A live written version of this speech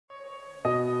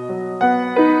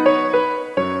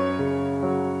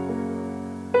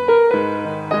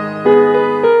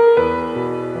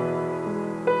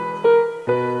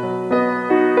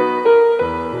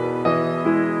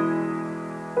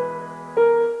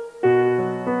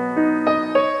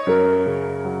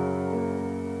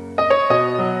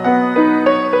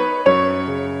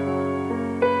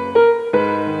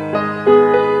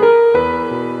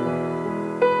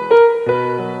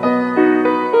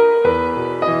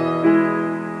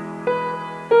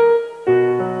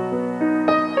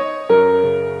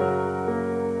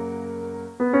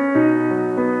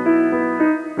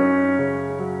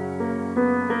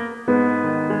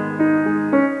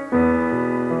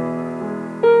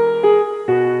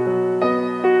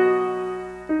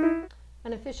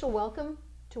Welcome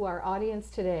to our audience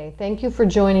today. Thank you for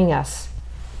joining us.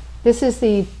 This is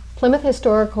the Plymouth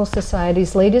Historical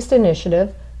Society's latest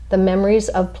initiative, The Memories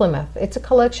of Plymouth. It's a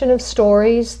collection of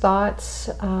stories, thoughts,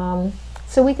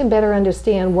 so we can better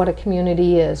understand what a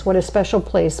community is, what a special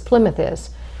place Plymouth is.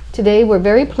 Today we're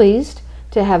very pleased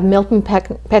to have Milton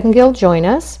Pettingill join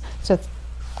us. So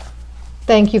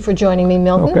thank you for joining me,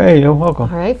 Milton. Okay, you're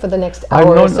welcome. All right, for the next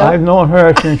hour or so. I've known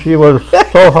her since she was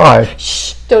so high.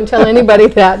 Shh, don't tell anybody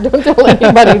that. Don't tell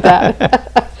anybody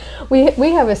that.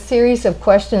 We have a series of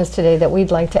questions today that we'd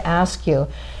like to ask you.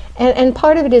 And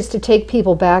part of it is to take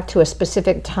people back to a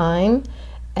specific time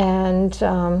and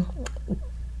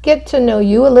get to know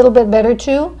you a little bit better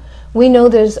too. We know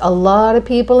there's a lot of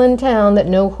people in town that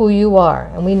know who you are.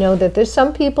 And we know that there's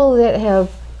some people that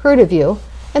have heard of you.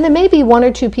 And there may be one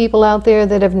or two people out there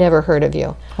that have never heard of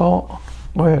you. Oh,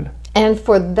 go ahead. And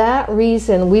for that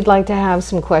reason, we'd like to have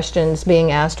some questions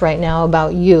being asked right now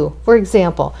about you. For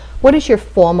example, what is your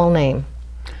formal name?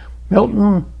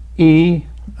 Milton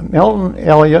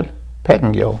Elliott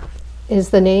Pettingill. Is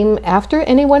the name after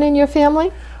anyone in your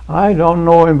family? I don't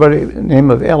know anybody by the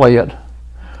name of Elliott.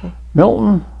 Okay.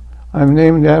 Milton, I'm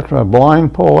named after a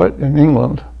blind poet in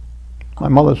England. My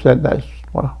mother said that's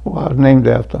what I was named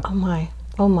after. Oh my,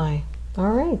 oh my.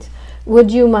 All right. Would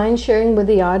you mind sharing with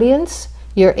the audience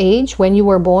your age, when you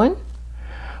were born?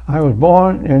 I was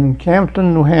born in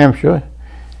Campton, New Hampshire,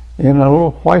 in a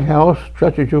little white house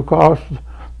stretches you across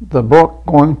the brook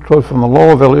going from the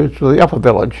lower village to the upper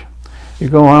village. You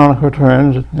go around her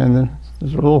turns, and then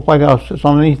there's a little white house that's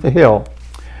underneath the hill.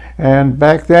 And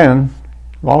back then,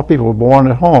 a lot of people were born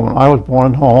at home. And I was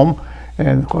born at home,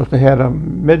 and of course they had a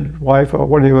midwife, or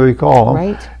whatever we call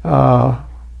them, right.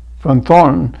 From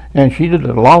Thornton, and she did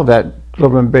a lot of that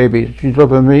delivering babies. She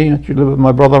lived with me, and she lived with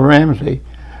my brother Ramsey.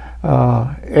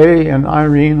 Eddie and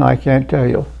Irene, I can't tell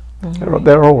you. Mm-hmm.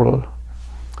 They're older.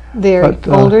 They're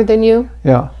older than you?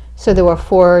 Yeah. So there were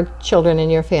 4 children in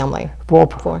your family?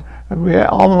 Four. We had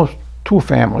almost 2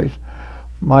 families.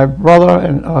 My brother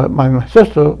and my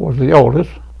sister was the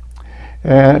oldest,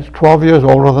 and 12 years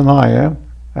older than I am,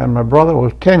 and my brother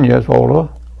was 10 years older.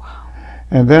 Wow.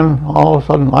 And then all of a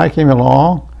sudden I came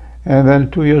along, and then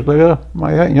 2 years later,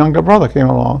 my younger brother came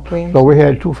along. So we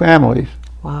had 2 families.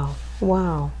 Wow,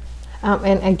 wow.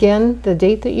 And again, the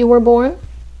date that you were born?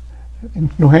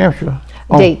 In New Hampshire.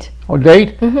 Date? Oh,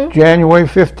 date? Mm-hmm. January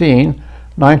 15,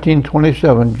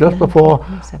 1927, just before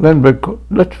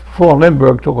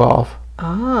Lindbergh took off.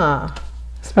 Ah,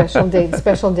 special date,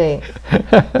 special date.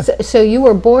 So you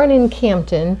were born in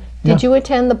Campton. Did you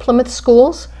attend the Plymouth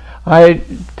schools? I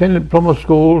attended Plymouth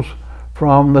schools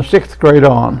from the 6th grade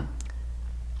on.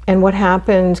 And what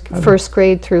happened 1st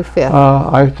grade through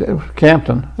 5th?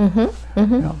 Campton. Mm-hmm,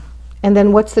 mm-hmm. Yeah. And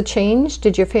then what's the change?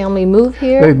 Did your family move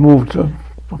here? They moved to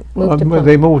Plymouth.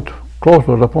 They moved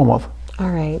closer to Plymouth. All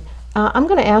right. I'm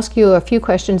going to ask you a few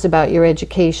questions about your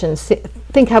education.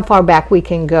 Think how far back we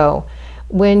can go.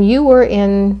 When you were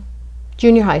in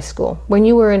junior high school, when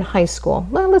you were in high school,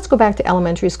 well, let's go back to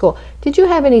elementary school. Did you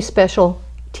have any special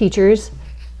teachers?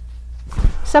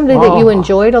 Somebody that you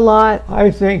enjoyed a lot?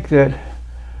 I think that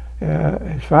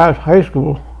as far as high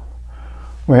school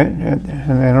went,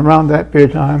 and around that period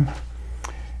of time,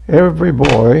 every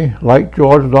boy liked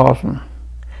George Dawson.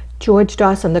 George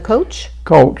Dawson, the coach?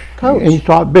 Coach. He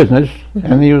taught business,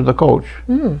 and he was the coach.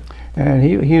 Mm. And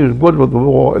he was good with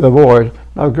the boys.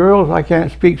 Now girls I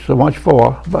can't speak so much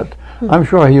for, but I'm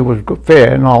sure he was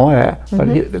fair and all that.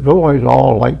 But the boys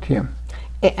all liked him.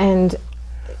 And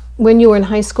when you were in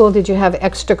high school, did you have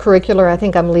extracurricular? I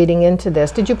think I'm leading into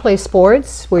this. Did you play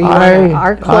sports? Were you in an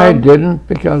art club? I didn't,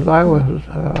 because I was,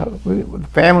 the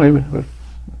family was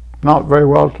not very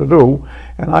well to do,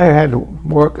 and I had to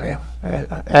work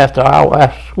after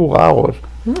school hours.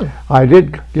 I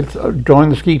did join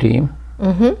the ski team,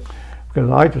 because I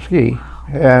like to ski,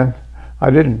 and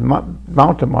I didn't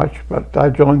mount it much, but I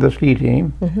joined the ski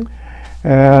team.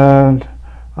 and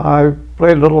I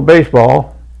played a little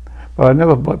baseball, but I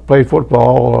never played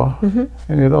football or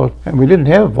any of those. And we didn't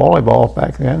have volleyball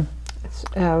back then. It's,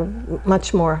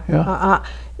 much more. Yeah.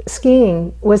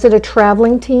 Skiing, was it a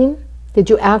traveling team? Did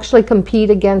you actually compete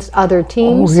against other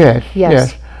teams? Oh, yes,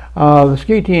 yes. The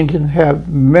ski team didn't have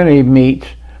many meets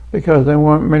because there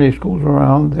weren't many schools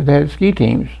around that had ski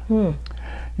teams.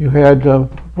 You had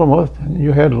Plymouth, and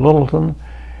you had Littleton,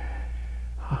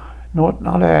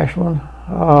 not Ashland,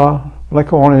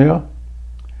 Laconia,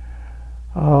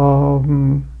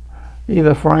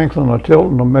 either Franklin or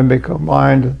Tilton, or maybe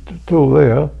combined the two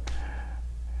there,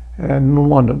 and New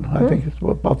London. I think it's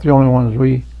about the only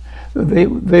ones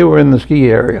they were in the ski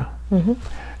area.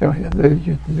 They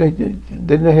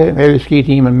didn't have a ski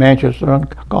team in Manchester and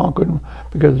Concord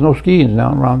because there's no skiing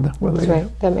down around where they. That's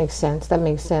right. That makes sense. That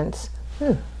makes sense.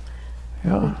 Yeah.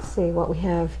 Let's see what we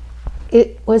have.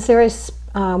 Was there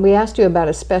we asked you about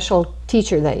a special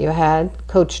teacher that you had,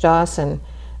 Coach Dawson.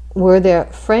 Were there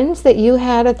friends that you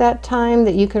had at that time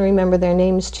that you can remember their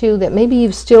names too, that maybe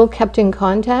you've still kept in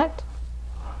contact?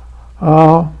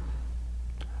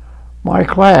 My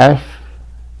class,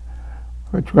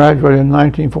 which graduated in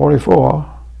 1944,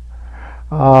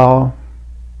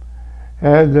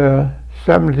 had the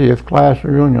 70th class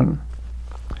reunion,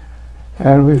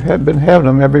 and we've been having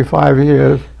them every 5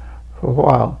 years for a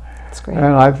while. That's great.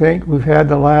 And I think we've had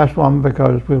the last one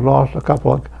because we've lost a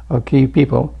couple of key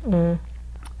people.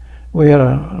 We had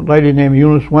a lady named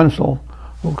Eunice Wenzel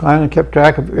who kind of kept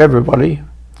track of everybody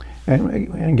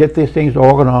and get these things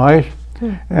organized.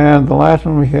 And the last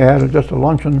one we had was just a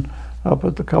luncheon up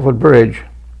at the Covered Bridge.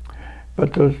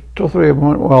 But there's 2 or 3 of them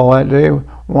went well that day.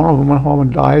 One of them went home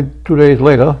and died 2 days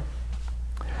later.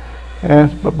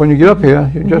 But when you get up here,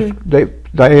 you just day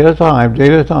at a time.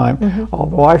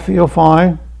 Although I feel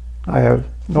fine, I have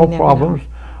no problems.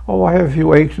 Oh, I have a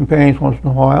few aches and pains once in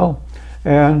a while,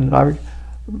 and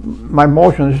my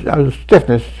motion is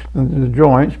stiffness in the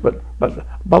joints. But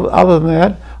other than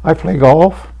that, I play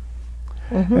golf.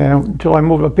 And until I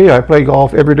moved up here, I played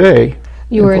golf every day.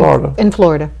 You were Florida. In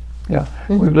Florida. Yeah,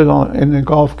 we lived in the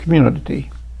golf community.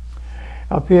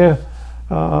 Up here,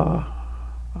 I'm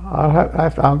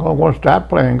going to start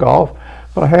playing golf,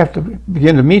 but I have to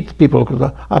begin to meet people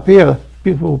because up here,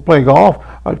 people who play golf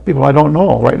are people I don't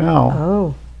know right now.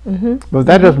 Oh. But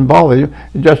that doesn't bother you.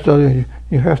 It just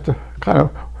you have to kind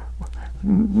of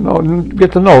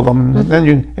get to know them. And then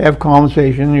you have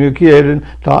conversation, you kid, and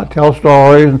tell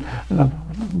stories, and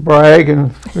brag,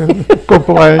 and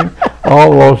complain,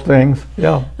 all those things.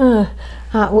 Yeah.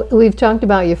 We've talked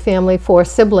about your family, 4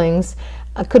 siblings.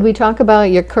 Could we talk about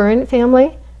your current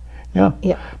family? Yeah.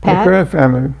 Pat? My current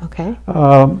family. Okay.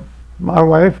 My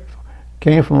wife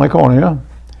came from Laconia,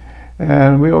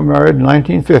 and we were married in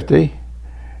 1950,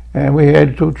 and we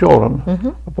had 2 children,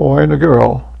 a boy and a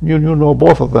girl. You know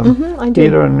both of them, I do.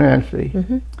 Peter and Nancy.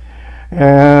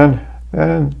 And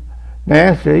then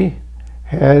Nancy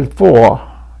had 4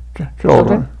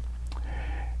 children.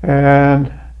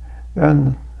 And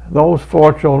then those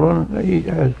 4 children, he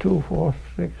has 2, 4,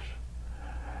 6,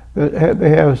 they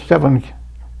have 7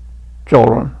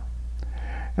 children.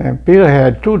 And Peter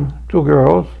had two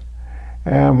girls,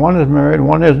 and one is married,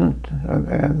 one isn't,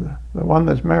 and the one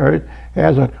that's married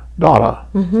has a daughter.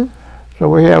 So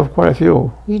we have quite a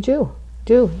few. You do.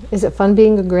 Is it fun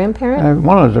being a grandparent? And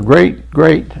one is a great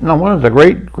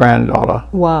granddaughter.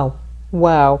 Wow.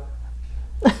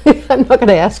 I'm not going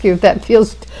to ask you if that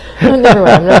feels. Never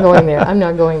mind. I'm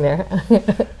not going there.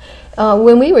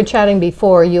 When we were chatting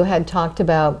before, you had talked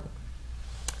about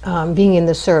being in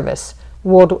the service.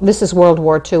 This is World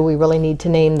War II. We really need to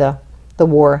name the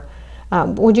war.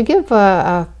 Would you give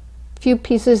a few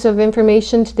pieces of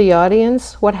information to the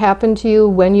audience? What happened to you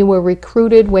when you were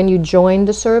recruited, when you joined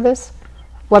the service?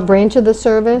 What branch of the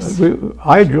service?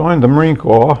 I joined the Marine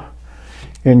Corps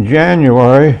in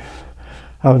January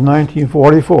of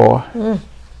 1944.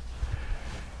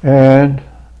 And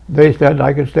they said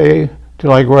I could stay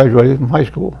till I graduated from high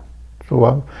school.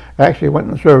 So I actually went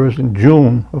in the service in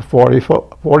June of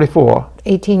 44.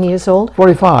 18 years old?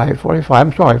 45.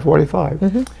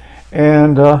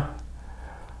 And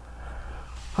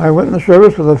I went in the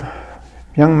service with a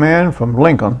young man from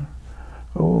Lincoln,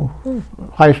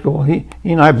 high school. He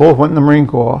and I both went in the Marine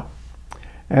Corps.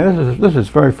 And this is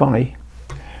very funny.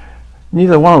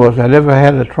 Neither one of us had ever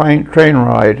had a train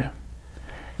ride.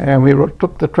 And we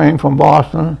took the train from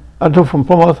from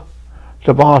Plymouth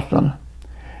to Boston.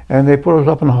 And they put us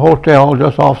up in a hotel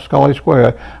just off Scully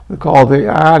Square. We called the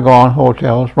Argonne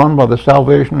Hotel. It's run by the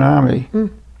Salvation Army.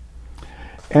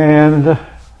 And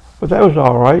but that was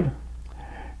all right.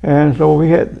 And so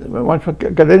once we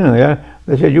got in there,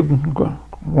 they said you can go,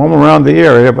 roam around the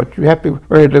area, but you have to be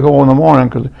ready to go in the morning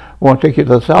because we want to take you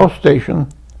to the South Station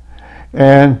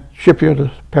and ship you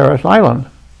to Paris Island.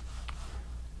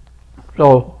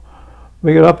 So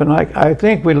we get up, and I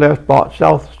think we left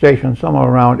South Station somewhere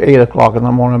around 8 o'clock in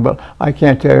the morning, but I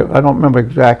can't tell you, I don't remember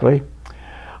exactly.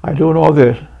 I do know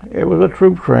this, it was a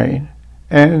troop train,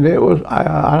 and it was, I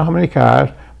don't know how many cars,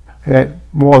 it had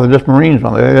more than just Marines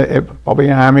on it,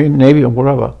 probably Army, Navy, or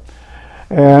whatever.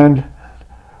 And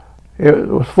it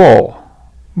was full,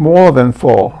 more than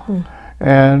full.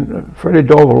 And Freddie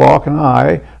Doverlock and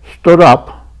I stood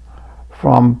up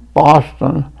from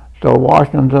Boston to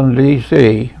Washington,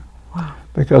 D.C. Wow.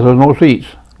 because there's no seats.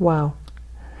 Wow.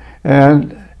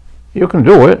 And you can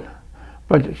do it,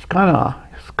 but it's kind of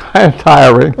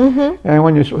tiring. And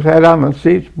when you sat down in the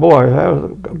seats, boy, that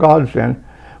was a godsend.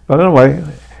 But anyway,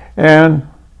 and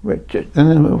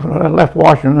then I left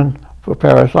Washington for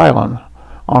Paris Island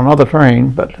on another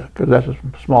train, but because that's a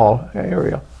small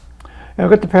area. And I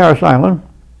got to Paris Island,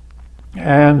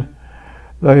 and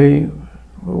the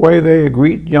way they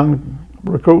greet young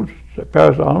recruits at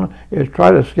Paris Island is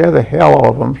try to scare the hell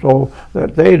out of them so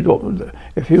that they don't,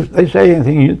 if they say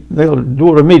anything, they'll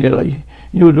do it immediately.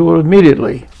 You do it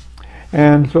immediately.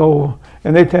 And so,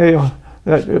 and they tell you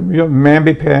that you're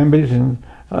mamby-pambies and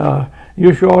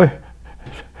you sure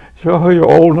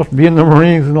you're old enough to be in the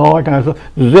Marines and all that kind of stuff.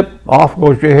 Zip, off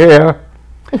goes your hair,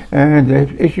 and they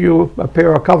issue you a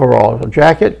pair of coveralls, a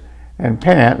jacket and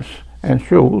pants and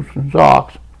shoes and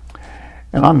socks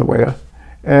and underwear,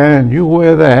 and you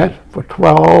wear that for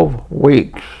 12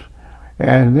 weeks.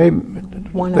 And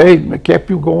they kept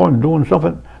you going, doing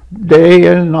something day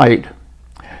and night.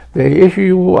 They issue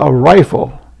you a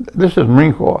rifle. This is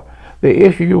Marine Corps. They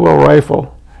issue you a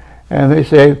rifle, and they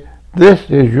say, this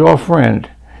is your friend.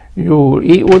 You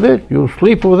eat with it, you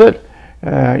sleep with it,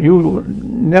 you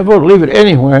never leave it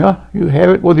anywhere. You have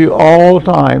it with you all the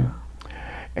time.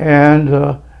 And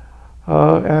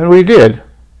we did.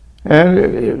 And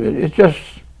it's just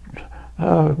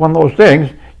one of those things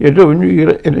you do, and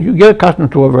you get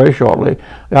accustomed to it very shortly.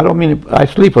 I don't mean I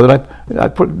sleep with it. I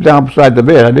put it down beside the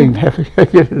bed. I didn't have to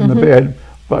get it in the bed.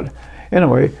 But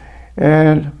anyway,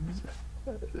 and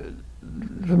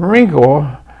the Marine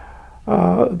Corps,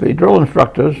 the drill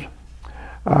instructors,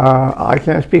 I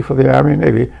can't speak for the Army and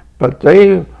Navy, but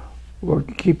they will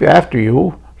keep after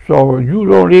you, so you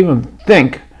don't even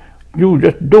think, you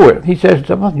just do it. He says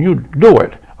something, you do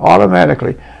it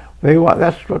automatically.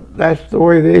 That's the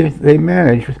way they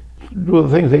manage, do the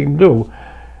things they can do.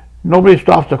 Nobody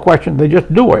stops to question, they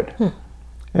just do it.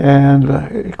 And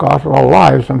it costs our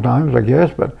lives sometimes, I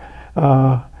guess, but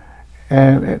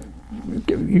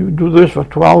you do this for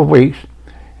 12 weeks.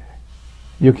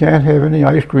 You can't have any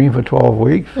ice cream for 12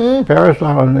 weeks. Paris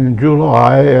Island in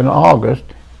July and August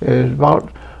is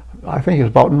about, I think it's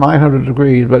about 900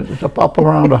 degrees, but it's up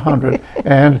around 100.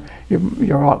 And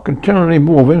you're continually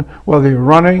moving, whether you're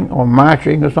running or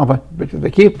marching or something, but they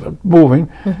keep moving.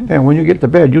 And when you get to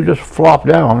bed, you just flop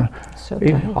down. So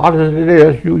hot as it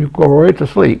is, you go right to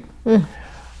sleep.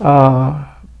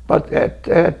 But at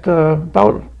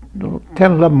about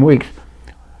 10, 11 weeks,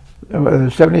 there were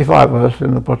 75 of us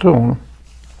in the platoon.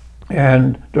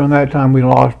 And during that time, we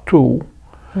lost two.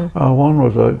 One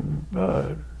was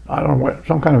I don't know what,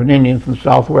 some kind of an Indian from the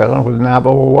Southwest. I don't know if it was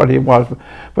Navajo or what he was,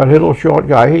 but a little short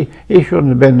guy. He shouldn't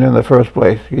have been in the first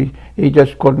place. He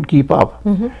just couldn't keep up.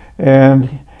 And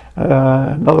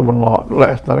another one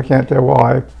left, and I can't tell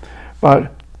why.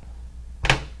 But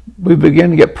we began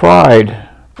to get pride.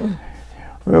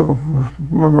 We're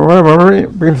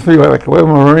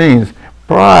Marines.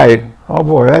 Pride. Oh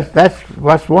boy,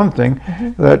 that's one thing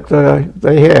that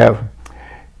they have.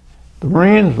 The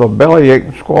Marines will bellyache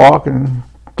and squawk and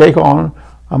take on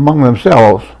among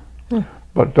themselves,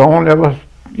 but don't ever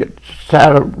get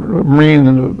sad a Marine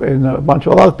and a bunch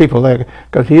of other people there,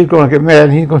 because he's going to get mad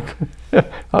and he's going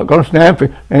to snap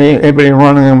you, and anybody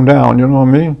running him down. You know what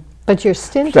I mean? But your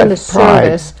stint in the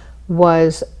service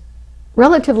was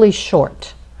relatively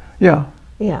short. Yeah.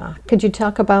 Yeah. Could you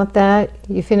talk about that?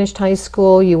 You finished high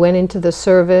school, you went into the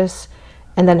service,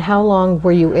 and then how long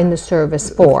were you in the service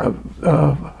for?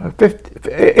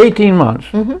 18 months.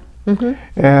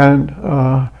 And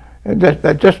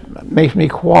that just makes me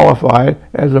qualified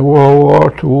as a World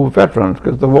War II veteran,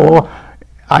 because the war,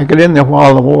 I got in there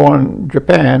while the war in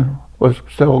Japan was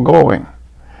still going.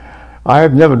 I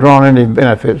have never drawn any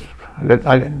benefits that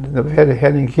I never had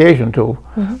any occasion to,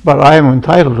 but I am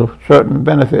entitled to certain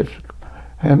benefits.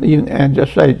 And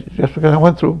just because I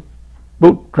went through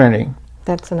boot training.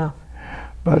 That's enough.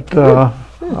 But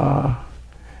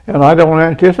and I don't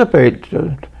anticipate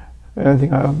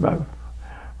anything.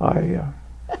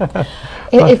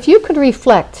 If you could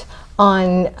reflect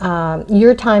on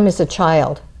your time as a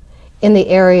child in the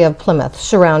area of Plymouth,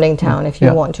 surrounding town, if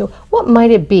you want to, what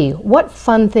might it be? What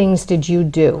fun things did you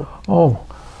do? Oh,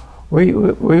 we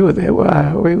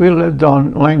lived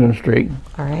on Langdon Street.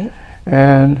 All right.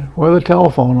 And where the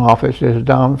telephone office is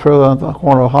down further on the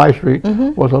corner of High Street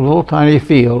was a little tiny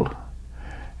field.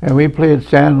 And we played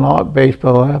sandlot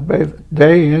baseball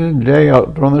day in and day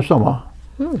out during the summer.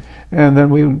 And then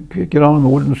we would get on the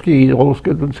wooden skis, old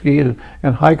wooden skis,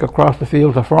 and hike across the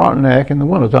field to Frontenac in the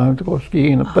wintertime to go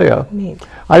skiing up there. Neat.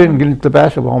 I didn't get into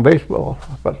basketball and baseball,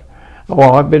 but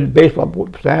I did baseball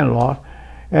with sandlot.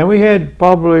 And we had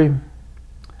probably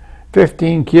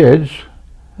 15 kids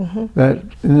that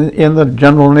in the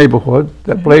general neighborhood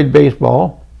that played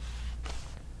baseball.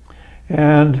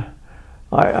 And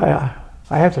I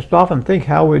have to stop and think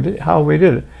how we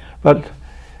did it. But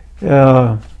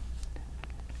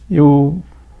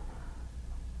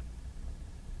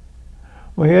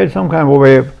we had some kind of a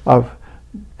way of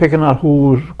picking out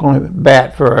who was going to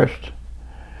bat first,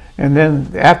 and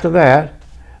then after that,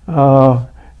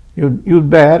 you'd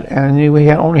bat, and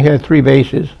we only had 3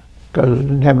 bases because we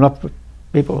didn't have enough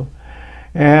people.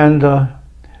 And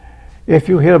if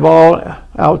you hit a ball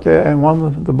out there and one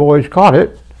of the boys caught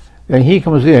it, then he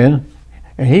comes in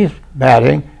and he's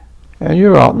batting, and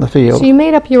you're out in the field. So you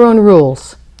made up your own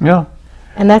rules. Yeah.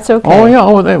 And that's okay. Oh yeah.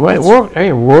 Oh, it worked. Hey,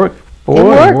 it worked.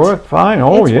 Boy, it worked fine.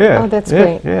 Oh yeah. Oh, that's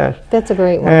great. Yes. That's a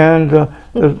great one. And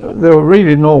there were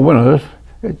really no winners.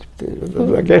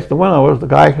 I guess the winner was the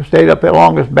guy who stayed up there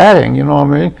longest batting. You know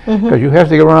what I mean? Because you have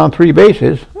to get around 3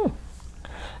 bases.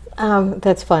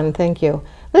 That's fun. Thank you.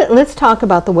 Let's talk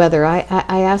about the weather. I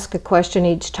ask a question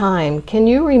each time. Can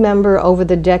you remember over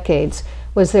the decades,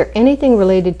 was there anything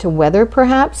related to weather,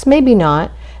 perhaps, maybe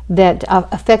not, that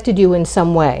affected you in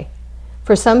some way?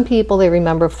 For some people, they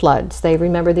remember floods. They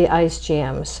remember the ice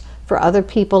jams. For other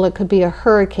people, it could be a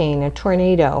hurricane, a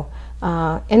tornado.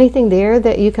 Anything there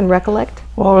that you can recollect?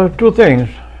 Well, 2 things.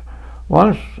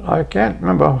 Once, I can't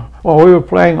remember, we were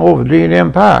playing over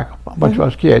D&M Park, a bunch of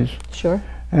us kids. Sure.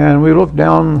 And we looked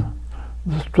down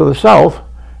to the south,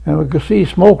 and we could see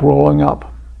smoke rolling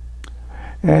up.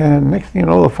 And next thing you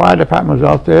know, the fire department was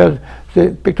out there. They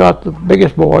picked out the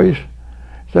biggest boys,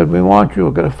 said, "We want you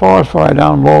to get a forest fire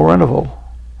down Lower Interval."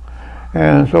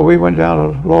 And so we went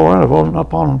down to Lower Interval and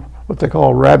up on what they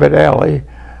call Rabbit Alley.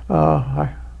 I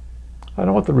don't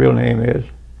know what the real name is.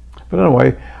 But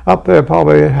anyway, up there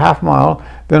probably a half mile,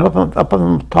 then up on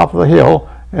the top of the hill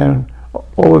and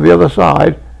over the other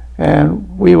side,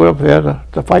 and we were up there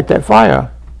to fight that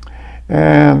fire.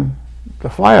 And the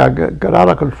fire got out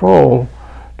of control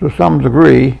to some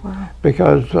degree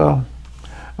because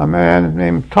a man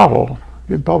named Tuttle,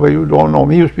 you don't know him,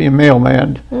 he used to be a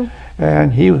mailman,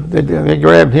 and they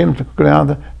grabbed him to go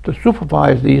down to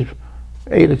supervise these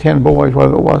 8 or 10 boys,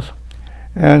 whatever it was.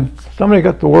 And somebody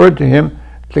got the word to him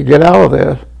to get out of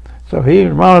there. So he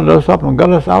rounded us up and got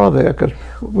us out of there because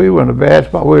we were in a bad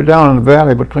spot. We were down in the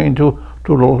valley between two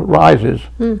little rises.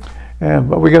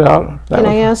 But we got out. Can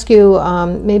I ask you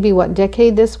maybe what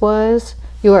decade this was?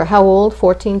 You were how old,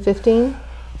 14, 15?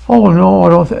 Oh, no, I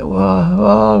don't think,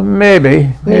 well,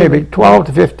 maybe 12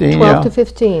 to 15, 12 to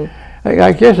 15.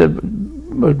 I guess it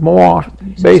was more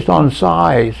based on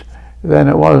size than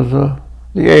it was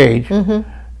the age.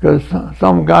 Because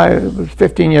some guy that was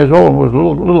 15 years old and was a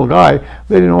little guy,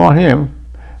 they didn't want him,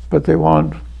 but they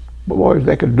wanted boys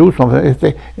that could do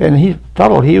something. And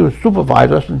Tuttle, he would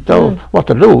supervise us and tell us what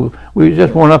to do. We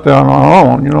just weren't up there on our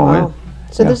own, you know what I mean?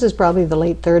 So this is probably the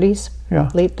late 30s? Yeah.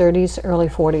 Late 30s, early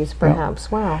 40s, perhaps.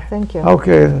 Wow, thank you.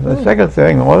 Okay, the second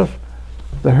thing was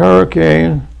the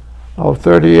hurricane of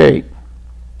 '38.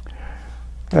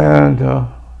 And I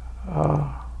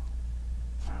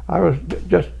was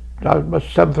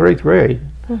 7th or 8th grade.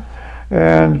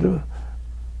 And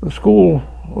the school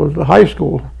was the high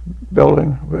school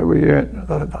building where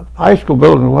the high school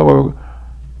building where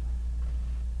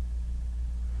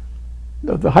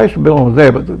the high school building was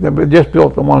there, but they just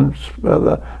built the one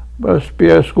where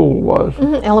Spear School was.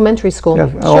 Elementary school.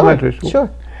 Yes, elementary school.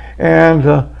 Sure. And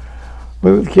the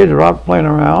kids were out playing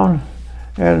around,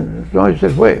 and somebody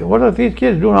said, "Wait, what are these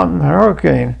kids doing out in the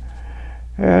hurricane?"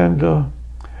 And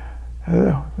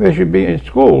they should be in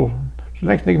school. So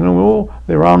next thing you know,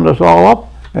 they rounded us all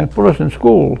up and put us in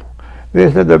school.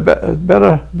 They said they'd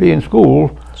better be in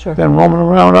school than roaming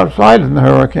around outside in the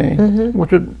hurricane,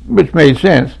 which made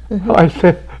sense. I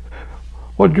said,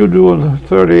 "What'd you do in the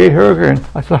 '38 hurricane?"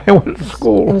 I said, "I went to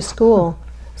school." It was school.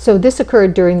 So this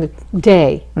occurred during the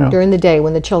day, during the day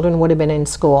when the children would have been in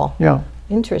school. Yeah.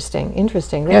 Interesting,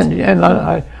 interesting. That's, And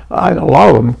a lot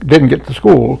of them didn't get to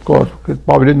school, of course, because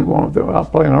probably didn't want to go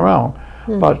out playing around.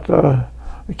 But the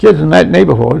kids in that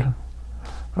neighborhood,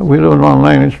 we lived on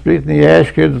Langland Street, and the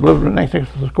Ash kids lived next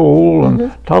to the school,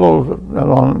 and Tuttle's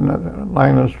on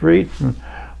Langland Street, and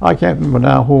I can't remember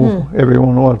now who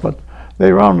everyone was, but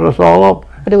they rounded us all up.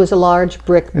 but it was a large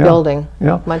brick building,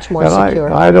 much more And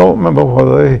secure. I don't remember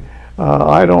whether they,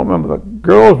 I don't remember the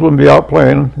girls wouldn't be out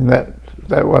playing in that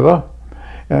weather,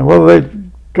 and whether they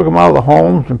took them out of the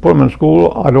homes and put them in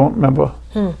school, I don't remember.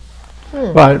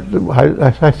 But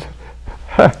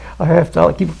I have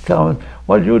to keep telling,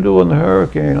 what did you do in the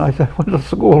hurricane? I said, went to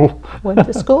school. Went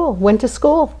to school, went to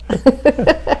school.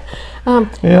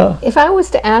 Yeah. If I was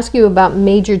to ask you about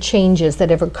major changes that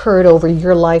have occurred over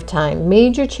your lifetime,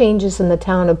 major changes in the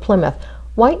town of Plymouth,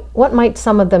 what might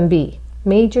some of them be?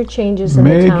 Major changes in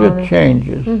the town? Major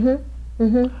changes.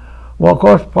 Well, of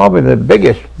course, probably the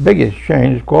biggest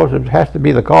change, of course, it has to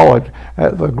be the college,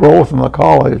 the growth in the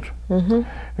college.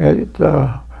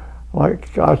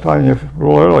 Like I was telling you a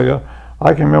little earlier,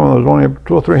 I can remember there was only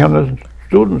 200 or 300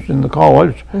 students in the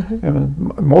college, and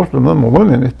most of them were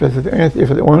women, if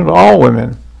they weren't all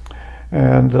women.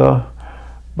 And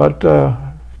but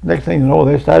next thing you know,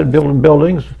 they started building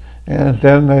buildings, and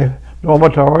then they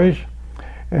dormitories,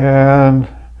 and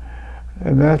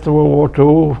after World War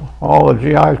II, all the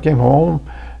GIs came home,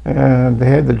 and they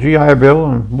had the GI Bill,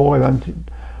 and boy, then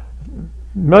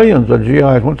millions of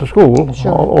GIs went to school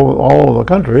all over the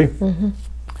country.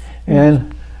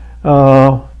 And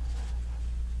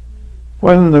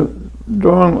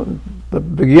during the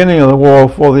beginning of the war,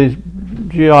 before these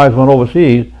GIs went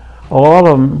overseas, a lot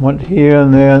of them went here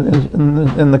and there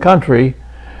in the country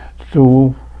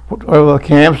to whatever the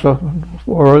camps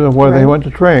were where they went to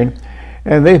train.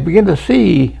 And they began to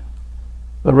see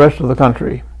the rest of the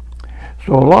country.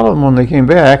 So a lot of them, when they came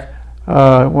back,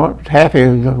 weren't happy,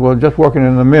 were just working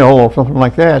in the mill or something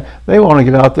like that. They want to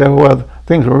get out there where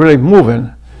things were really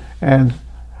moving. And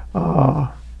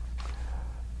I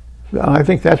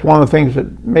think that's one of the things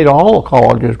that made all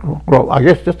colleges grow. I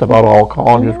guess just about all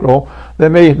colleges grow.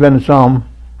 There may have been some,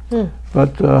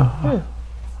 but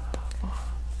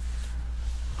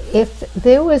if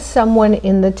there was someone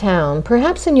in the town,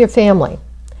 perhaps in your family,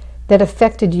 that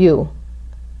affected you,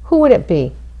 who would it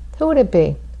be? Who would it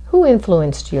be? Who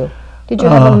influenced you? Did you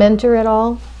have a mentor at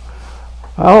all?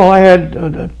 Oh, I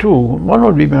had two. One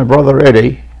would be my brother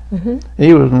Eddie.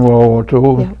 He was in World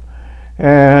War II,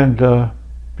 and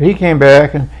he came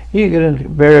back and he got into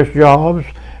various jobs,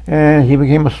 and he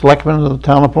became a selectman of the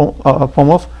town of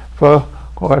Plymouth for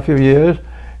quite a few years,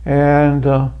 and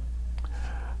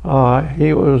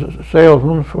he was a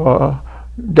salesman for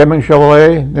Deming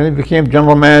Chevrolet. Then he became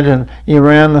general manager, and he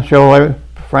ran the Chevrolet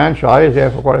franchise there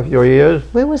for quite a few years.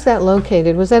 Where was that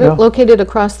located? Was that located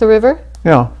across the river?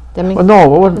 Yeah. Deming? Well, no,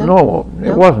 it wasn't. No,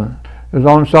 it wasn't. It was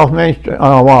on South Main Street,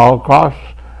 across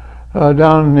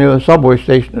down near the subway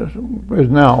station is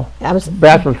now.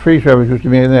 Bachelor Tree Service used to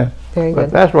be in there. Very but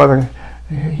good. that's where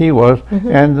he was.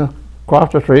 And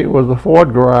across the street was the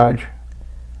Ford garage.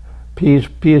 Pease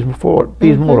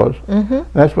Motors.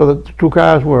 That's where the two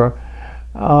cars were.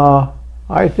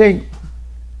 I think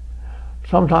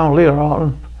sometime later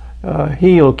on,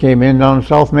 Heel came in down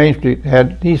South Main Street.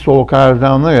 He sold cars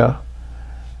down there.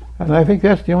 And I think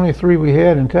that's the only three we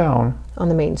had in town. On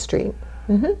the main street.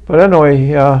 But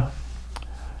anyway,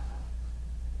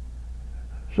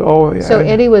 so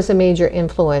Eddie was a major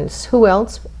influence. Who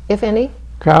else, if any?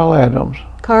 Carl Adams.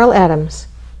 Carl Adams.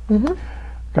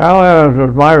 Carl Adams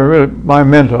was my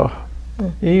mentor.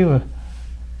 He was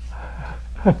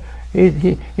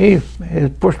he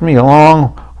has pushed me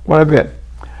along quite a bit.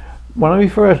 When we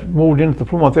first moved into the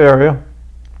Plymouth area,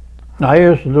 I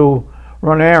used to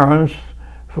run errands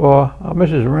for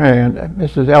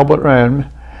Mrs. Albert Rand,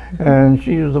 and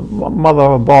she was the mother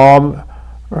of Bob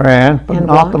Rand, but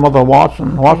not the mother of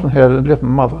Watson. Watson had a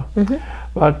different mother.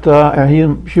 But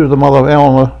she was the mother of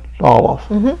Eleanor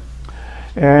Dolph.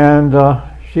 And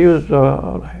she was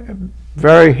a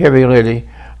very heavy lady.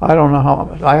 I don't know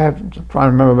how, I have to try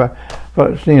and remember back,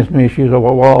 but it seems to me she's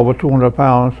well over 200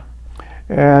 pounds.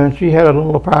 And she had a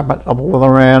little apartment up over the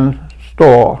Rand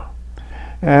store.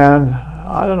 And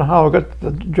I don't know how I got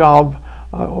the job,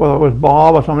 whether it was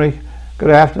Bob or somebody got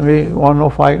after me, wanted to know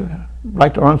if I'd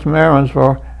like to run some errands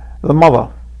for the mother.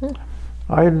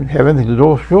 I didn't have anything to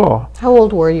do, sure. How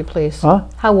old were you, please? Huh?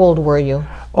 How old were you?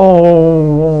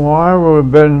 Oh, I would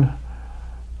have been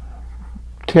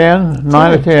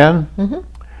 9 or 10.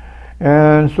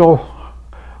 And so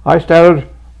I started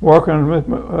working with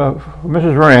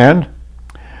Mrs. Rand,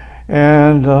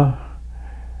 and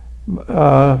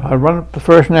I run up the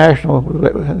First National.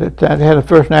 They had a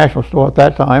First National store at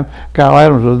that time. Carl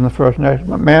Adams was in the First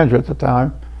National manager at the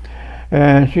time,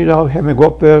 and she'd always have me go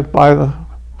up there buy the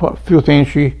few things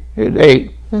she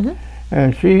ate,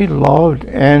 and she loved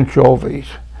anchovies.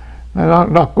 They're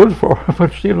not good for her,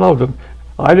 but she loved them.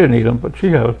 I didn't eat them, but she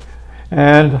did.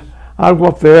 And I'd go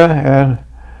up there, and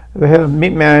they had a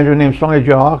meat manager named Sonny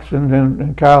Jocks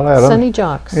and Carl Adams. Sonny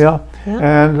Jocks. Yeah.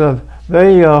 And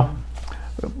they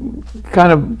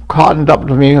kind of cottoned up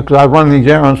to me because I run these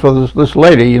errands for this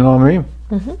lady, you know what I mean?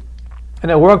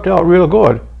 And it worked out real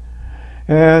good.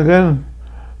 And then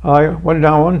I went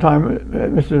down one time,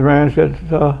 Mrs. Rand said,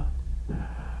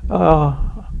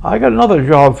 I got another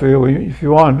job for you if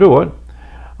you want to do it.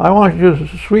 I want you to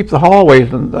sweep the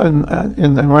hallways in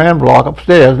the Rand block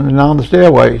upstairs and down the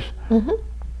stairways.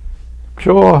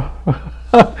 Sure.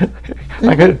 I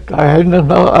had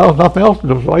nothing else to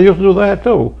do, so I used to do that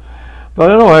too. But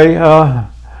anyway,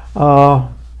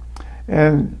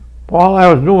 and while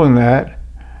I was doing that,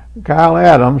 Carl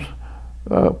Adams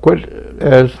quit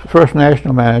as First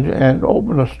National manager and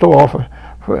opened a store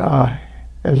for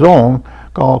his own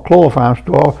called Clover Farm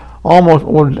Store, almost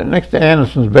next to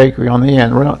Anderson's Bakery on the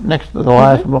end, right next to the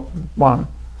last one.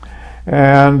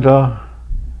 And the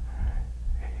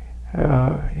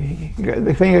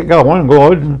thing that got one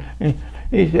good, and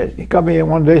he got me in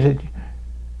one day and said,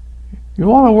 "You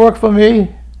want to work for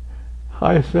me?"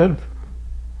 I said,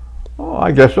 "Oh,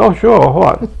 I guess so, sure,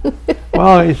 what?"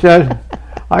 Well, he said,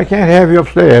 "I can't have you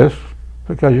upstairs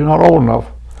because you're not old enough.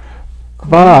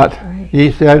 But,"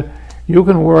 he said, "you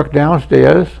can work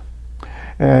downstairs,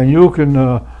 and you can,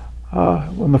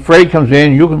 when the freight comes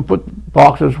in, you can put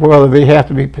boxes where they have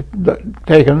to be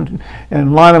taken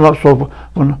and line them up so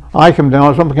when I come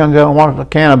down, somebody comes down and wants a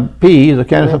can of peas, a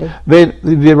can of something, they'd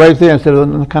be right there instead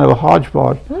of kind of a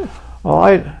hodgepodge." Well,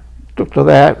 I took to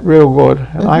that real good,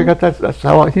 and I got that. That's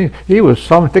how he was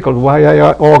some tickled why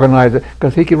I organized it,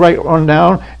 because he could run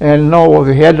down and know if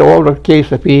he had to order a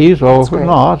case of peas or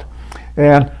not,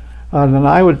 and then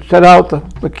I would set out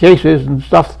the cases and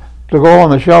stuff to go on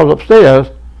the shelves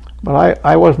upstairs, but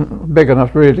I wasn't big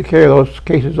enough really to carry those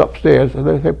cases upstairs. So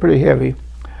they're pretty heavy.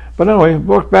 But anyway,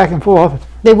 worked back and forth.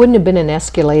 There wouldn't have been an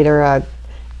escalator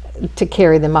to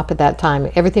carry them up at that time.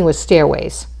 Everything was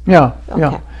stairways. Yeah,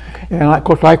 yeah. And of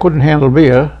course I couldn't handle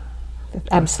beer.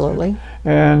 Absolutely.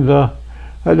 And that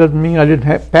doesn't mean I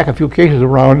didn't pack a few cases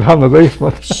around down the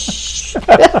basement.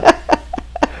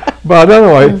 But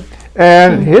anyway,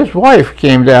 and his wife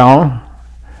came down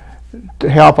to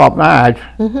help out Madge,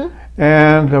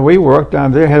 and we worked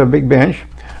down there, had a big bench.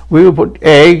 We would put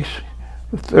eggs,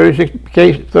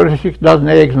 36 dozen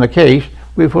eggs in a case.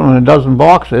 We put them in a dozen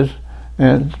boxes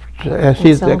and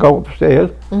see they go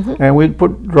upstairs. And we'd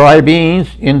put dry beans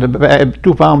into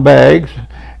 2-pound bags,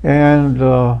 and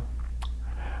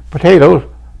potatoes.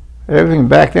 Everything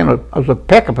back then was a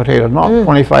peck of potatoes, not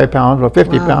 25 pounds or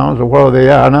 50 pounds or whatever they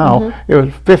are now. It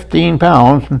was 15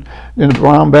 pounds in a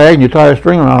brown bag, and you tie a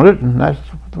string around it, and that's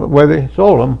the way they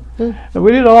sold them. And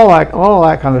we did all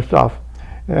that kind of stuff,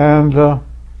 and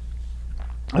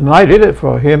I did it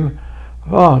for him.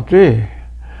 Oh, gee,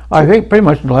 I think pretty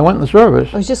much until I went in the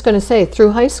service. I was just going to say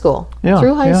through high school. Yeah,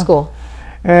 through high school.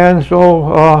 And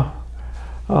so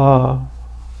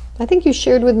I think you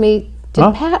shared with me.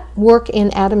 Did Pat work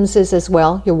in Adams's as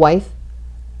well? Your wife?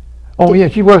 Oh yeah,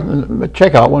 she worked in the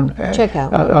checkout when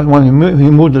when he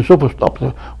moved the superstore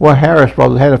to where Harris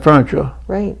Brothers had the furniture.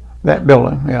 Right. That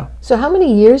building, yeah. So how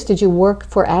many years did you work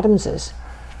for Adams's?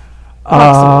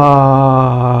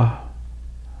 I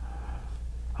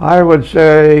would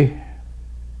say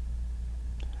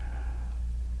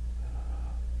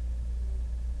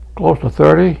close to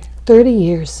 30. 30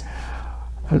 years.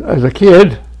 As a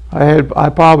kid, I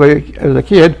probably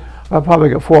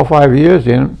got 4 or 5 years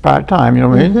in part-time, you know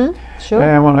what I mean? Sure.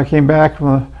 And when I came back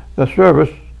from the service,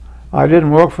 I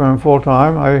didn't work for him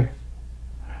full-time.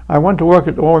 I went to work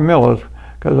at Orway Millers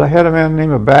because I had a man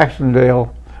named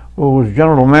Baxendale who was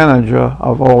general manager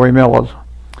of Orway Millers.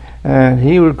 And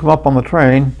he would come up on the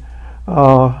train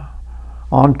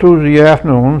on Tuesday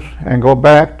afternoons and go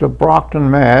back to Brockton,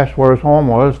 Mass, where his home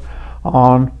was,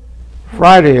 on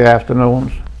Friday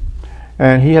afternoons.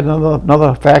 And he had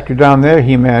another factory down there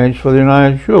he managed for the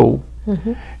United Shoe.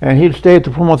 And he'd stay at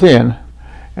the Plymouth Inn.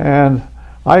 And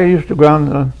I used to go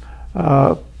down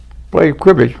and play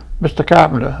cribbage. Mr.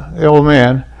 Carpenter, the old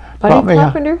man. Buddy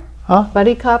Carpenter? Huh?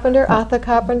 Buddy Carpenter? Arthur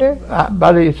Carpenter?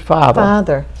 Buddy's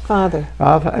father. Father.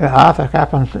 Arthur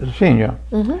Carpenter Sr.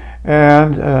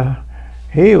 And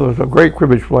he was a great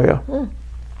cribbage player.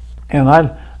 And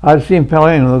I'd seen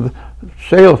Pellegrino, the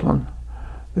salesman,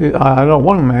 I know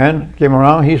one man came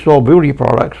around, he sold beauty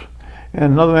products.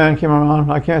 And another man came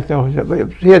around, I can't tell,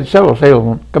 he had several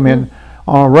salesmen come in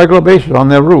on a regular basis on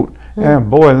their route. And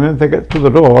boy, the minute they get to the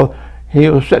door, he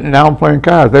was sitting down playing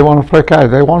cards. They wanted to play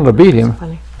cards. They wanted to beat him.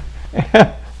 Funny.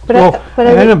 And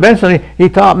then eventually he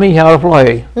taught me how to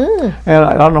play. And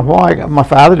I don't know why. My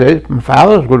father did. My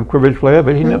father was a good cribbage player,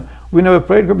 but we never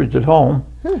played cribbage at home.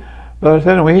 But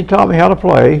anyway, he taught me how to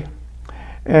play.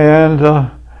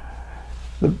 And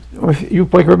you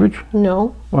play cribbage?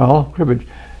 No. Well, cribbage.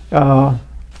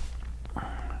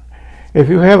 If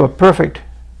you have a perfect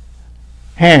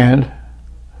hand,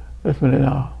 just a minute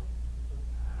now.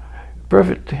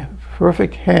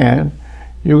 Perfect hand,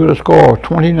 you get a score of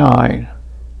 29.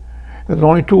 There's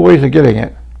only 2 ways of getting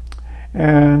it.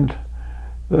 And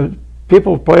the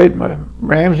people played,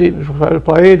 Ramsey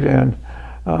played, and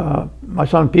my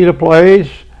son Peter plays,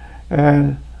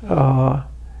 and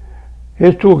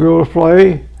his 2 girls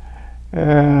play,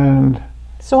 and...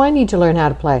 So I need to learn how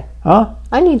to play. Huh?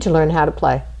 I need to learn how to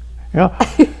play. Yeah.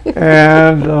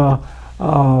 And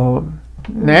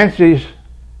Nancy's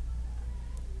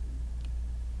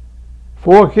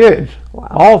 4 kids, Wow.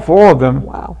 all 4 of them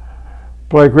Wow.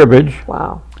 play cribbage.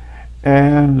 Wow.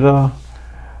 And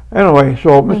anyway,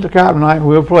 so Mr. Carp and I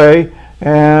will play,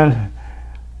 and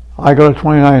I got a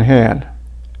 29 hand.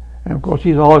 And of course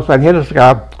he's all excited. He hit us,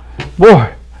 guy,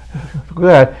 boy, look at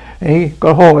that. And he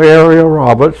got a hold of Ariel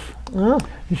Roberts. Oh.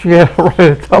 She had to write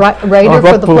it up. Writer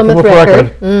for the Plymouth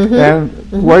record. And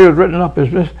the way it was written up is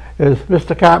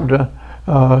Mr. Carpenter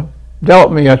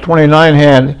dealt me a 29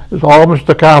 hand. It's all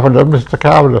Mr. Carpenter, Mr.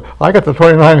 Carpenter. I got the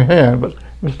 29 hand, but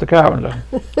Mr. Carpenter.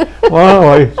 Well,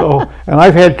 anyway, so, and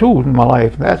I've had 2 in my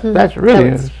life. That's really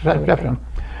exceptional.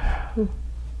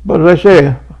 But as I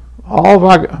say, all of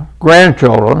our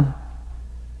grandchildren,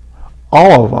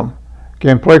 all of them,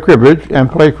 can play cribbage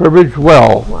and play cribbage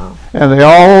well. Wow. And they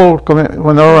all come in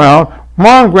when they're around. Come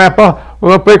on, Grandpa,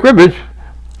 we're gonna play cribbage.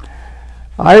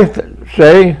 I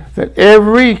say that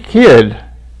every kid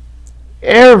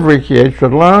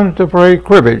should learn to play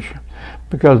cribbage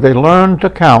because they learn to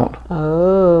count.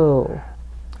 Oh.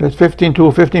 There's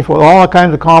 15-2, 15-4, all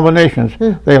kinds of combinations.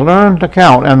 They learn to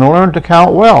count, and they learn to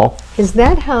count well. Is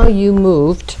that how you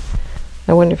moved?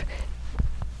 I wonder if,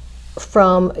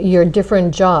 from your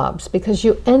different jobs, because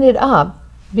you ended up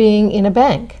being in a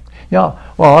bank. Yeah,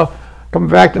 well, coming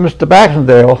back to Mr.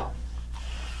 Baxendale.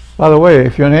 By the way,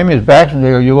 if your name is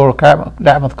Baxendale, you go to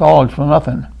Dartmouth College for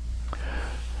nothing.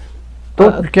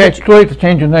 It's too late to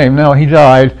change your name now. He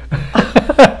died.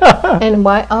 And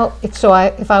why? Oh, so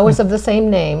if I was of the same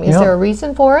name, is there a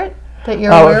reason for it that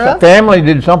you're aware of? Family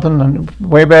did something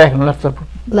way back and left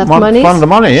money. Fund the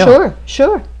money. Yeah.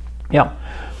 Sure. Yeah,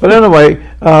 but anyway,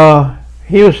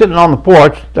 he was sitting on the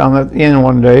porch down at the inn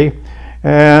one day,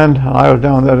 and I was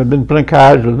down there. I'd been playing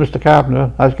cards with Mr.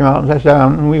 Carpenter. I came out and sat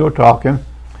down, and we were talking.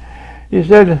 He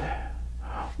said,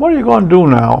 "What are you going to do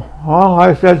now?" Well,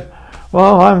 I said,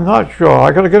 "Well, I'm not sure.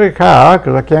 I got to get a car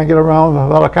because I can't get around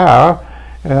without a car."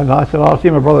 And I said, "I'll see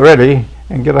my brother Eddie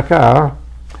and get a car."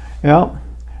 Yeah,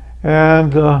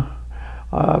 and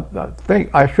I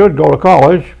think I should go to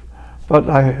college, but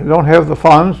I don't have the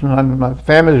funds, and my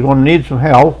family's going to need some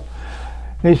help.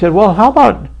 And he said, "Well, how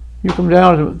about you come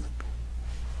down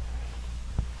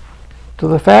to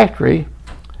the factory,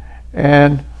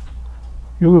 and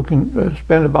you can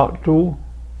spend about 2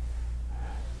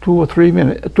 or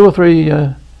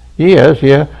 3 years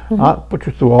here. I'll put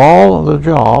you through all of the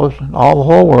jobs, all the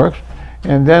whole works,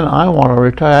 and then I want to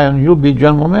retire, and you'll be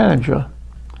general manager."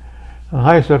 And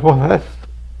I said, "Well, that's the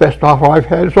best offer I've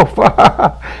had so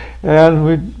far."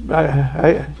 And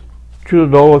I chewed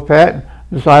it over with Pat and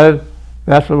decided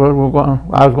that's what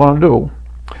I was going to do.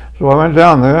 So I went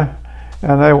down there,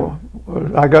 and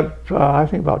I got I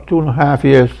think about 2.5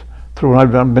 years through,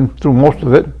 and I've been through most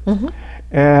of it.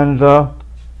 And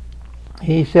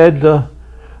he said,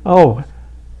 "Oh,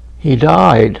 he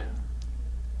died."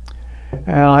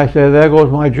 And I said, "There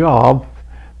goes my job,"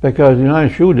 because the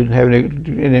United Shoe didn't have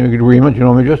any agreement, you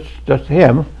know, just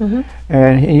him.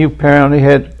 And he apparently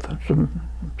had some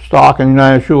stock in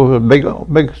United Shoe, was a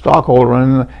big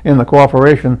stockholder in the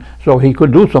corporation, so he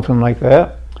could do something like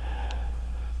that.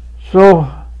 So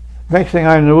next thing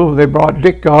I knew, they brought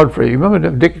Dick Godfrey. Remember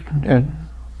Dick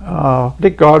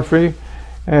Godfrey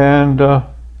and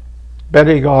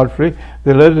Betty Godfrey?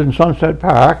 They lived in Sunset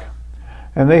Park,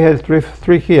 and they had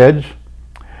three kids.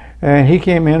 And he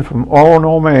came in from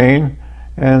Orono, Maine,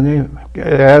 and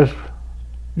as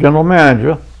general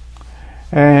manager,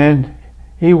 and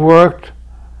he worked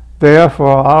there for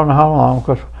I don't know how long,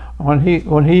 because when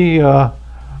he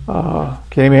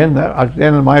came in. That at the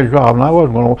end of my job, and I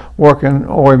wasn't going to work in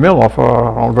Ori Miller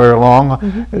for very long.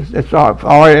 It's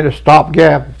already a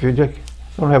stopgap if you just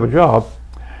don't have a job.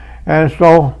 And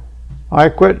so I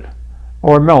quit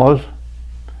Ori Miller's.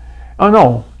 Oh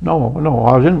no,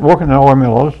 I was working at Ori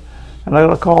Miller's, and I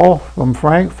got a call from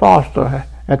Frank Foster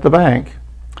at the bank.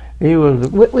 He was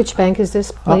Which bank is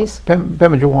this, please?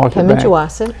 Pettingill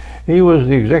Pettingill. He was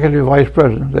the executive vice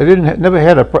president. They never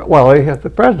had they had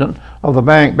the president of the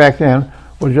bank back then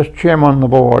was just chairman of the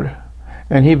board,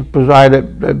 and he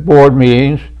presided at board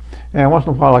meetings, and once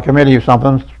in a while a committee or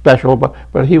something special,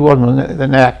 but he wasn't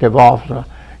an active officer.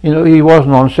 You know, he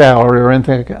wasn't on salary or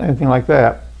anything like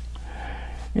that.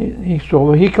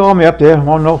 So he called me up there and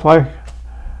wanted to know if I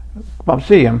come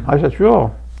see him. I said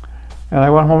sure, and I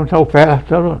went home and told Pat,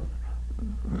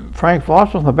 Frank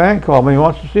Foster from the bank called me. He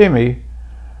wants to see me.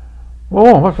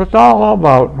 Oh, what's it all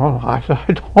about? Well, I said,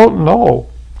 I don't know.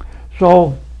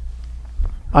 So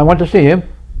I went to see him,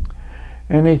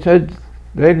 and he said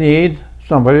they need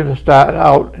somebody to start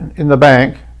out in the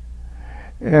bank,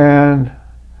 and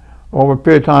over a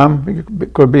period of time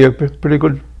it could be a pretty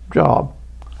good job.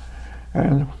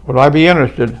 And would I be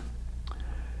interested?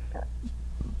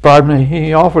 Pardon me,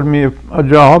 he offered me a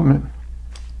job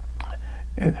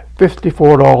at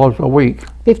 $54 a week.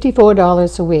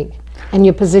 $54 a week. And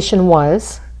your position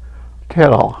was?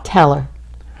 Teller. Teller.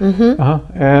 And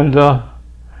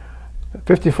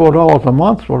 $54 a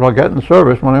month was what I got in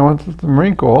service when I went to the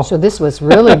Marine Corps. So this was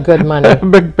really good money.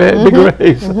 big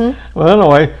raise. Well,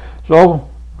 anyway, so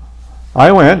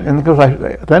I went, and because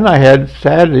then I had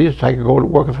Saturdays. I could go to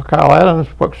work for Carl Adams,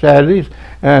 work Saturdays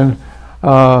and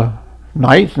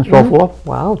nights and so forth.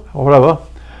 Wow. Or whatever.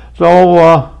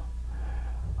 So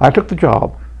I took the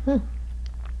job,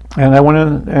 and I went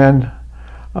in, and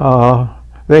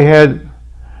they had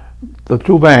the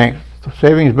two banks, the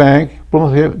Savings Bank,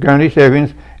 Plymouth Guarantee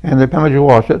Savings, and the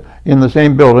Pettingill in the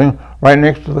same building, right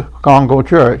next to the Congo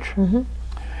Church.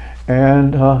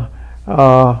 And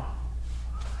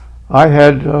I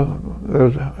had there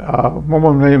was a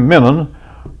woman named Milton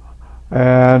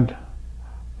and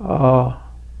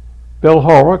Bill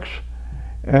Horrocks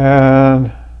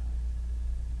and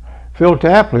Phil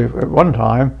Tapley at one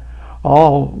time,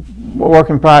 all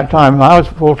working part-time. I was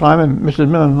full-time, and Mrs.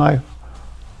 Milton and I.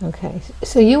 Okay,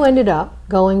 so you ended up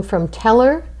going from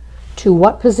teller to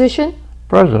what position?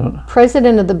 President.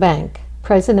 President of the bank.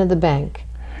 President of the bank.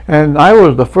 And I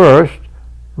was the first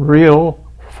real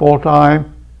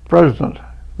full-time president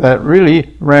that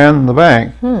really ran the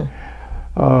bank.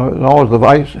 Always the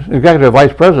executive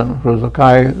vice president was the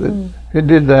guy that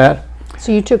did that.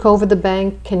 So you took over the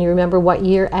bank, can you remember what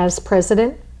year as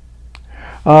president?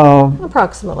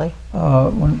 Approximately.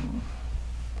 When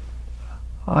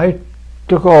I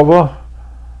took over,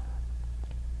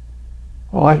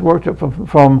 well, I worked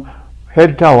from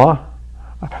head teller.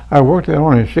 I worked there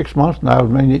only 6 months, and I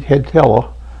was made head teller.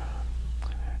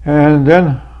 And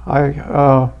then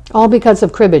all because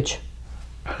of cribbage.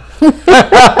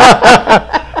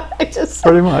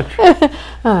 Pretty much.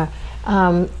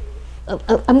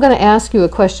 I'm going to ask you a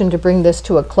question to bring this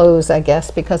to a close, I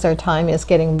guess, because our time is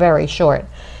getting very short.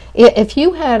 If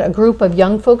you had a group of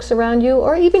young folks around you,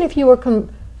 or even if you were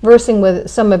conversing with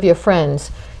some of your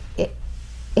friends,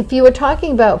 if you were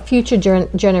talking about future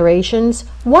generations,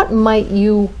 what might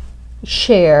you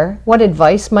share? What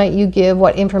advice might you give?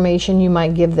 What information you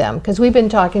might give them? Because we've been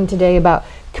talking today about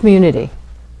community.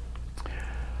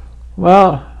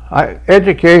 Well,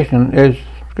 education is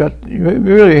you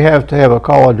really have to have a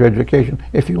college education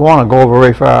if you want to go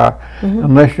very far,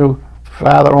 unless your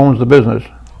father owns the business.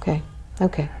 Okay.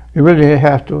 Okay. You really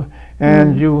have to,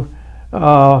 and you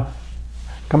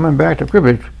coming back to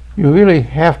cribbage, you really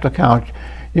have to count.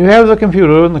 You have the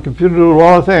computer, and the computer does a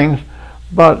lot of things,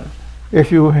 but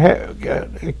if you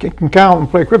can count and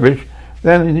play cribbage,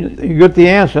 then you get the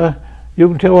answer. You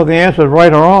can tell whether the answer is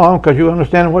right or wrong because you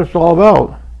understand what it's all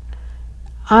about.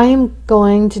 I'm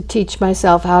going to teach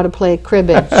myself how to play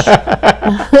cribbage.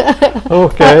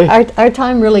 Okay. Our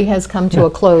time really has come to a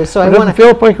close, so I want to. Doesn't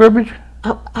Phil play cribbage?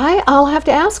 I'll have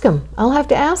to ask him. I'll have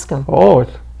to ask him. Oh,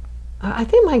 I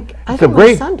think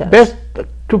my son does. Best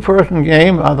two-person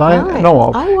game that I know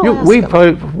of. I will ask we him.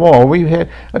 played before.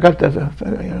 I got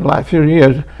that last few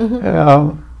years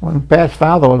when Pat's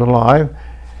father was alive.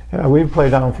 We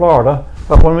played down in Florida,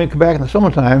 but when we come back in the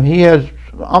summertime, he has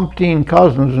umpteen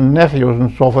cousins and nephews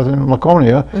and so forth in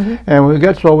Laconia, and we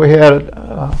had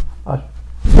a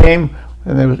game,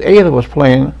 and there was 8 of us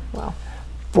playing. Wow.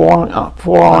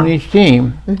 Four on each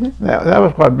team. That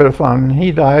was quite a bit of fun. And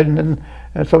he died, and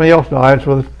somebody else died,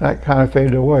 so that kind of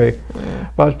faded away.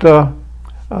 But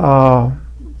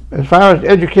as far as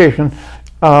education,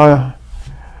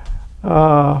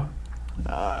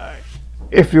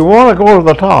 if you want to go to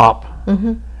the top,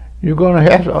 you're going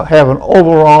to have an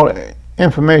overall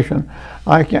information.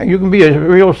 You can be a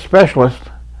real specialist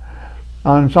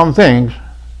on some things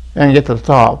and get to the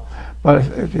top, but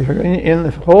if you're in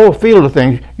the whole field of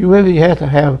things, you really have to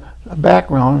have a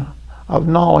background of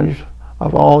knowledge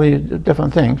of all these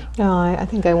different things. Oh, I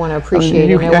think I want to appreciate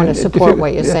it, and I want to support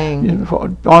what you're saying. If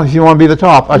you want to be the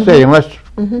top, I say, unless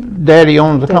Daddy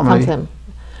owns the company.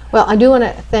 Well, I do want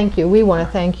to thank you. We want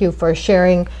to thank you for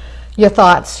sharing your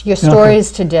thoughts, your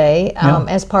stories today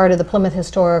as part of the Plymouth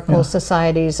Historical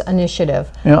Society's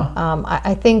initiative.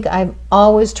 I think I've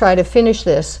always tried to finish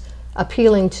this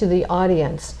appealing to the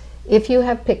audience. If you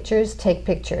have pictures, take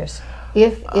pictures.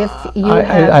 If you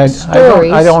have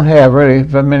stories... I don't have really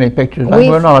very many pictures.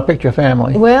 We're not a picture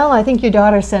family. Well, I think your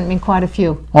daughter sent me quite a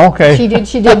few. Okay. She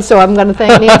did, so I'm going to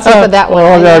thank Nancy for that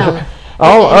one.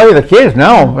 The kids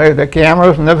now, the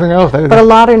cameras and everything else. But a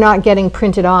lot are not getting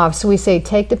printed off, so we say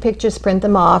take the pictures, print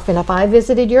them off, and if I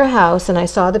visited your house and I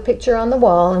saw the picture on the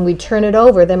wall and we turn it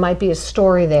over, there might be a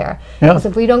story there. Because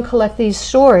if we don't collect these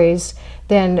stories,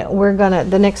 then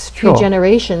the next few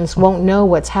generations won't know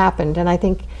what's happened. And I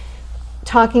think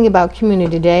talking about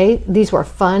Community Day, these were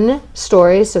fun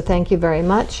stories, so thank you very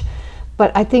much.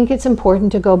 But I think it's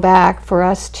important to go back for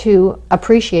us to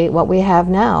appreciate what we have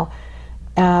now.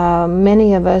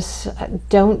 Many of us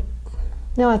don't.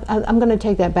 No, I'm going to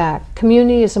take that back.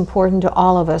 Community is important to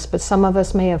all of us, but some of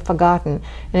us may have forgotten.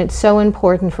 And it's so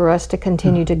important for us to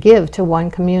continue to give to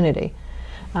one community,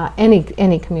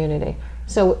 any community.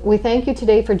 So we thank you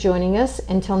today for joining us.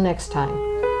 Until next time.